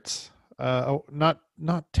pirates. Not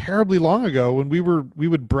terribly long ago, when we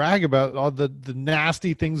would brag about all the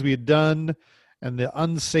nasty things we had done and the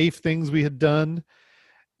unsafe things we had done.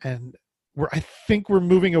 And I think we're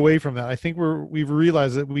moving away from that. I think we've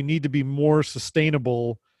realized that we need to be more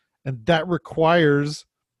sustainable, and that requires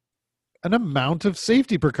an amount of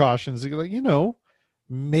safety precautions. Like,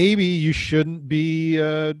 maybe you shouldn't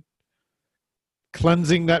be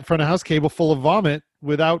cleansing that front of house cable full of vomit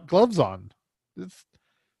without gloves on.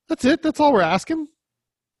 That's it. That's all we're asking.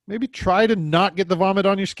 Maybe try to not get the vomit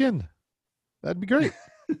on your skin. That'd be great.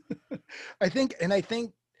 I think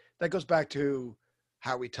that goes back to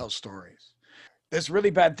how we tell stories. This really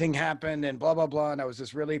bad thing happened and blah, blah, blah. And I was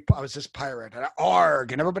this pirate, and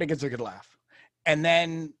arg, and everybody gets a good laugh. And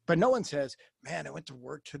then, but no one says, man, I went to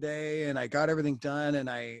work today and I got everything done and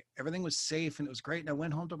everything was safe and it was great. And I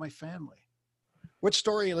went home to my family. Which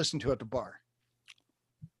story you listened to at the bar?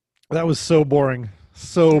 That was so boring.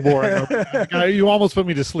 So boring. You almost put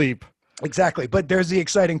me to sleep. Exactly. But there's the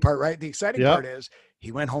exciting part, right? The exciting part is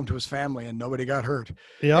he went home to his family and nobody got hurt.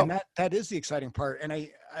 Yeah. And that is the exciting part. And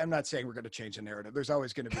I'm not saying we're going to change the narrative. There's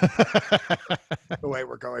always going to be the way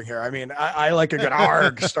we're going here. I mean, I like a good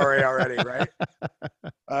ARG story already, right?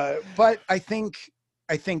 But I think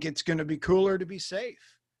it's going to be cooler to be safe.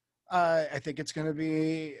 I think it's going to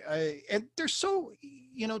be, and there's so,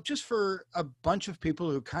 just for a bunch of people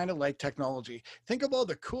who kind of like technology, think of all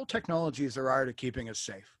the cool technologies there are to keeping us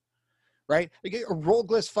safe. Right? You get a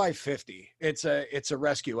Rollgless 550. It's a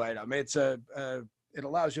rescue item. It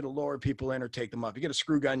allows you to lower people in or take them up. You get a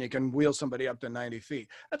screw gun, you can wheel somebody up to 90 feet.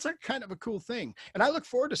 That's like kind of a cool thing. And I look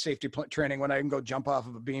forward to safety training when I can go jump off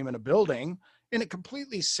of a beam in a building in a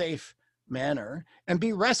completely safe manner and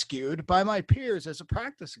be rescued by my peers as a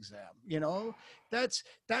practice exam.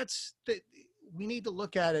 We need to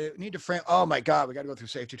look at it. We need to frame, oh my God, we got to go through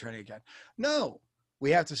safety training again. No. We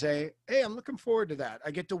have to say, hey, I'm looking forward to that. I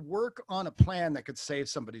get to work on a plan that could save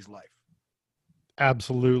somebody's life.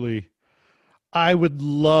 Absolutely. I would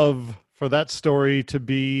love for that story to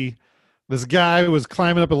be this guy was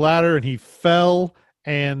climbing up a ladder and he fell,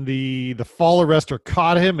 and the fall arrestor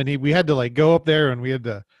caught him, and we had to go up there and we had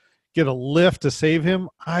to get a lift to save him.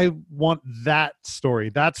 I want that story.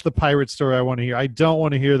 That's the pirate story I want to hear. I don't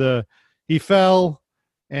want to hear he fell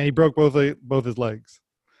and he broke both his legs.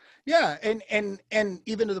 Yeah, and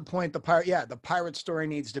even to the point, the pirate story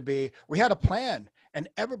needs to be, we had a plan and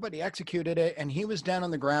everybody executed it, and he was down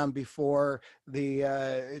on the ground before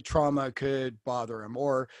the trauma could bother him.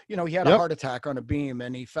 Or, he had a heart attack on a beam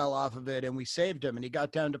and he fell off of it and we saved him and he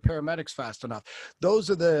got down to paramedics fast enough.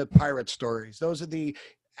 Those are the pirate stories. Those are the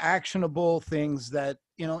actionable things that,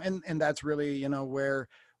 and that's really, where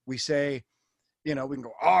we say, we can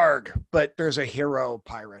go ARG, but there's a hero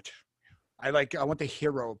pirate. I want the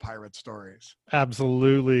hero pirate stories.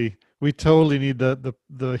 Absolutely. We totally need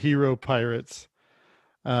the hero pirates.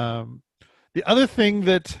 The other thing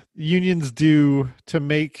that unions do to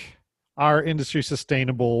make our industry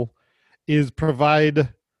sustainable is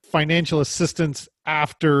provide financial assistance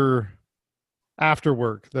after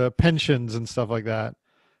work, the pensions and stuff like that.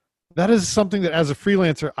 That is something that as a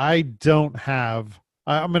freelancer, I don't have.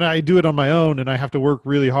 I mean, I do it on my own and I have to work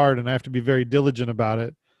really hard and I have to be very diligent about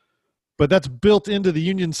it. but that's built into the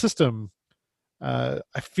union system. I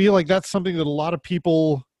feel like that's something that a lot of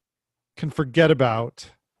people can forget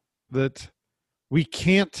about, that we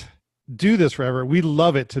can't do this forever. We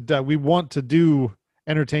love it to death. We want to do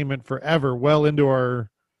entertainment forever, well into our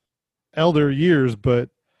elder years, but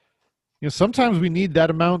sometimes we need that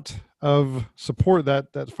amount of support,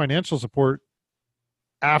 that financial support,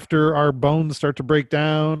 after our bones start to break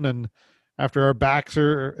down and after our backs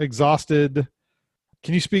are exhausted.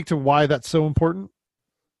 Can you speak to why that's so important?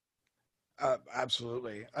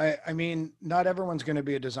 Absolutely. I mean, not everyone's going to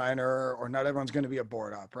be a designer or not everyone's going to be a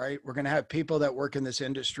board op, right? We're going to have people that work in this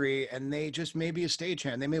industry and they just may be a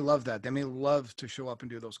stagehand. They may love that. They may love to show up and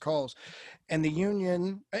do those calls. And the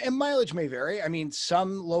union and mileage may vary. I mean,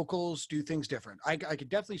 some locals do things different. I could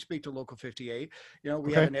definitely speak to Local 58.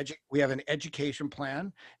 We have Okay. we have an education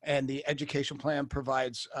plan, and the education plan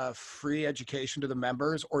provides free education to the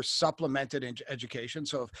members or supplemented education.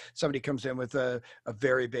 So if somebody comes in with a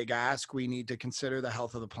very big ask, we need to consider the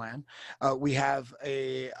health of the plan. We have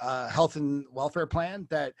a health and welfare plan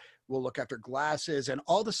that will look after glasses and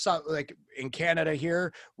all the stuff. Like in Canada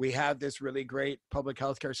here, we have this really great public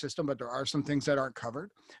healthcare system, but there are some things that aren't covered.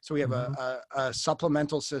 So we have Mhm. a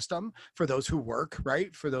supplemental system for those who work,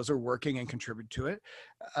 right? For those who are working and contribute to it.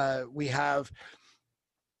 We have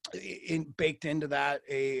baked into that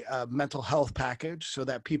a mental health package so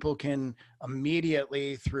that people can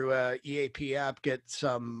immediately through a EAP app get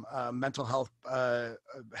some mental health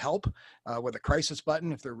help with a crisis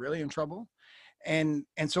button if they're really in trouble. And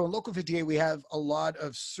so in Local 58 we have a lot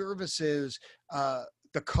of services.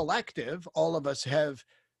 The collective, all of us have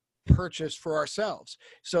purchased for ourselves.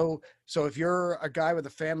 So if you're a guy with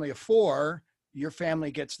a family of four, your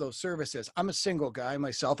family gets those services. I'm a single guy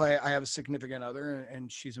myself. I have a significant other and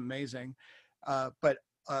she's amazing. But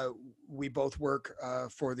we both work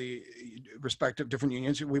for the respective different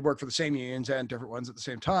unions. We work for the same unions and different ones at the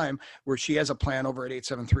same time, where she has a plan over at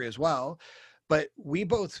 873 as well. But we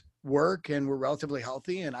both work and we're relatively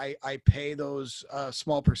healthy. And I pay those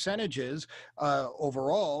small percentages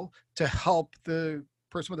overall to help the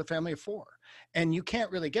person with a family of four. And you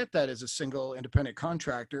can't really get that as a single independent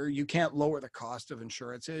contractor. You can't lower the cost of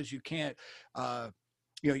insurances. You can't,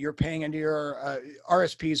 you're paying into your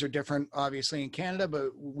RSPs are different, obviously, in Canada,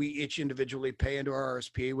 but we each individually pay into our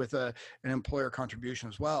RSP with an employer contribution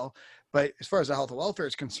as well. But as far as the health and welfare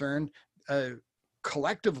is concerned,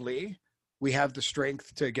 collectively, we have the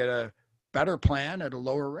strength to get a better plan at a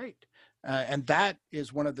lower rate. And that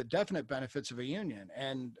is one of the definite benefits of a union.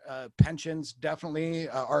 And pensions, definitely,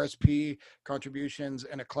 RSP contributions,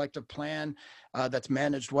 and a collective plan that's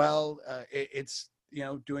managed well. It's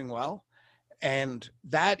doing well, and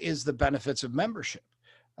that is the benefits of membership.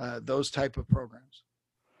 Those type of programs.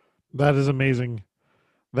 That is amazing.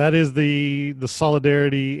 That is the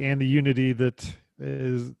solidarity and the unity that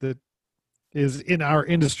is in our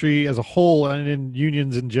industry as a whole and in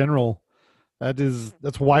unions in general.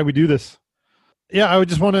 That's why we do this. Yeah, I would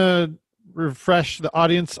just want to refresh the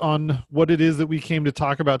audience on what it is that we came to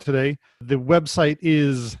talk about today. The website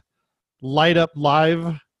is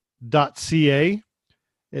lightuplive.ca.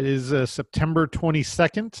 It is September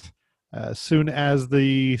 22nd. As soon as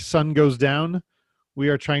the sun goes down, we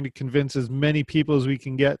are trying to convince as many people as we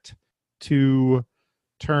can get to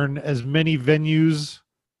turn as many venues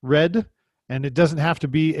red. And it doesn't have to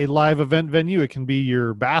be a live event venue. It can be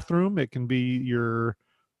your bathroom. It can be your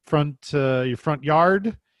front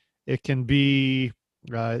yard. It can be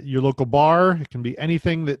your local bar. It can be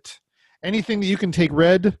anything that you can take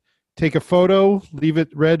red. Take a photo, leave it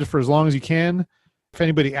red for as long as you can. If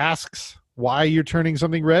anybody asks why you're turning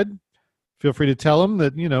something red, feel free to tell them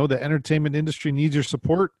that the entertainment industry needs your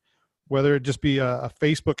support, whether it just be a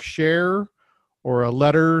Facebook share or a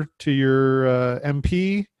letter to your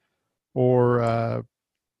MP or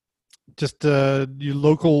just your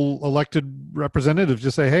local elected representative.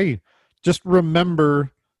 Just say, hey, just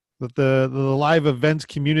remember that the live events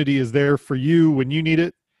community is there for you when you need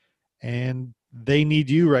it, and they need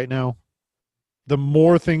you right now. The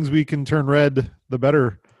more things we can turn red, the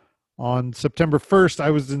better. On September 1st, I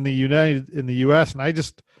was in the US,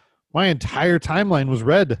 and my entire timeline was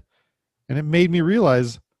red, and it made me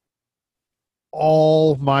realize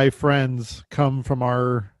all my friends come from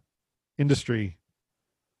our industry.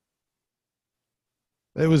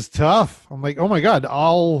 It was tough. I'm like, oh my God,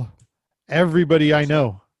 everybody I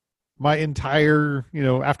know, my entire,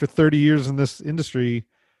 after 30 years in this industry,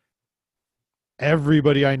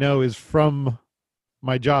 everybody I know is from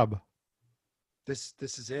my job. This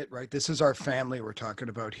is it, right? This is our family we're talking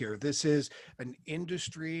about here. This is an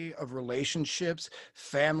industry of relationships,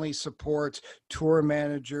 family supports, tour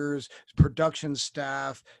managers, production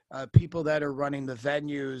staff, people that are running the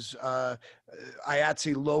venues,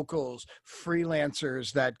 IATSE locals,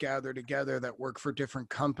 freelancers that gather together, that work for different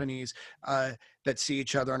companies, that see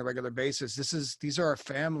each other on a regular basis. These are our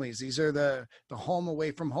families. These are the home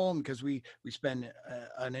away from home, because we spend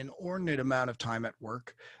an inordinate amount of time at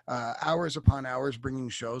work, hours upon hours bringing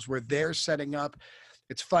shows where they're setting up.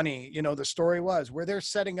 It's funny, the story was we're there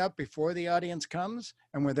setting up before the audience comes,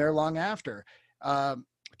 and we're there long after,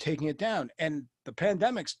 taking it down. And the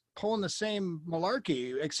pandemic's pulling the same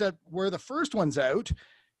malarkey, except we're the first ones out,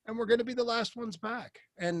 and we're going to be the last ones back.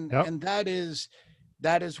 And that is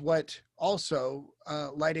what also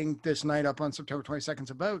lighting this night up on September 22nd is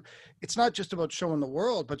about. It's not just about showing the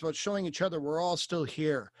world, but it's about showing each other we're all still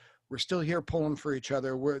here. We're still here pulling for each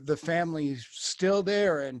other. The family's still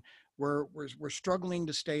there, and we're struggling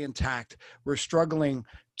to stay intact. We're struggling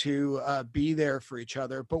to be there for each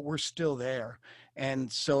other, but we're still there.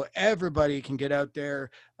 And so everybody can get out there,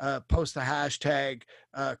 post the hashtag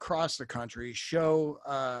across the country, show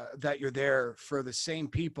that you're there for the same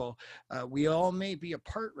people. We all may be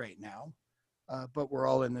apart right now, but we're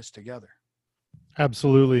all in this together.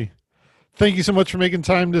 Absolutely. Thank you so much for making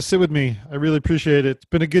time to sit with me. I really appreciate it. It's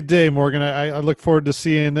been a good day, Morgan. I look forward to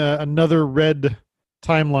seeing another red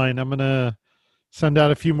timeline. I'm going to send out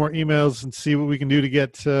a few more emails and see what we can do to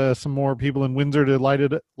get some more people in Windsor to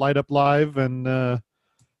light up live. And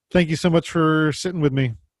thank you so much for sitting with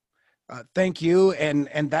me. Thank you.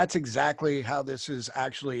 And that's exactly how this is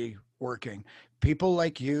actually working. People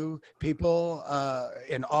like you, people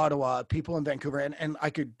in Ottawa, people in Vancouver, and I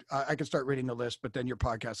could start reading the list, but then your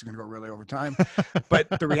podcast is going to go really over time. But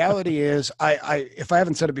the reality is, if I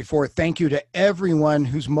haven't said it before, thank you to everyone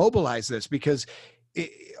who's mobilized this, because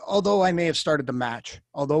although I may have started the match,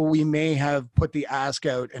 although we may have put the ask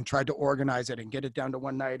out and tried to organize it and get it down to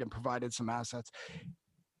one night and provided some assets,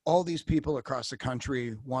 all these people across the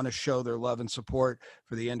country want to show their love and support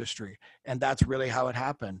for the industry. And that's really how it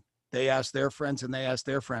happened. They asked their friends and they asked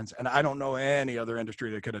their friends. And I don't know any other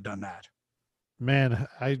industry that could have done that. Man,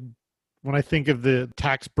 when I think of the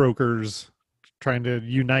tax brokers trying to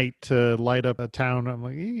unite to light up a town, I'm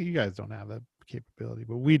like, you guys don't have that capability,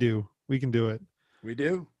 but we do. We can do it. We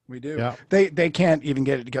do. Yeah. They can't even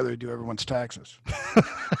get it together to do everyone's taxes.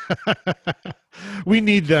 We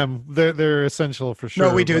need them. They're essential for sure.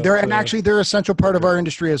 No, we do. And actually they're an essential part of our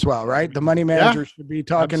industry as well, right? The money managers should be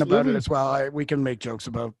talking about it as well. We can make jokes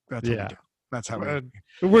about that's what we do. That's how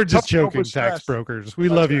we're just joking, tax brokers. We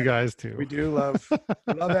love you guys too. We do love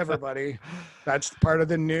everybody. That's part of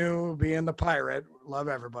the new being the pirate. Love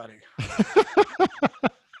everybody.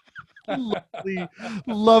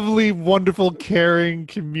 lovely, wonderful, caring,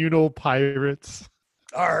 communal pirates.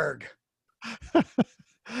 Arg.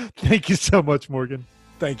 Thank you so much, Morgan.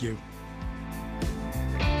 Thank you.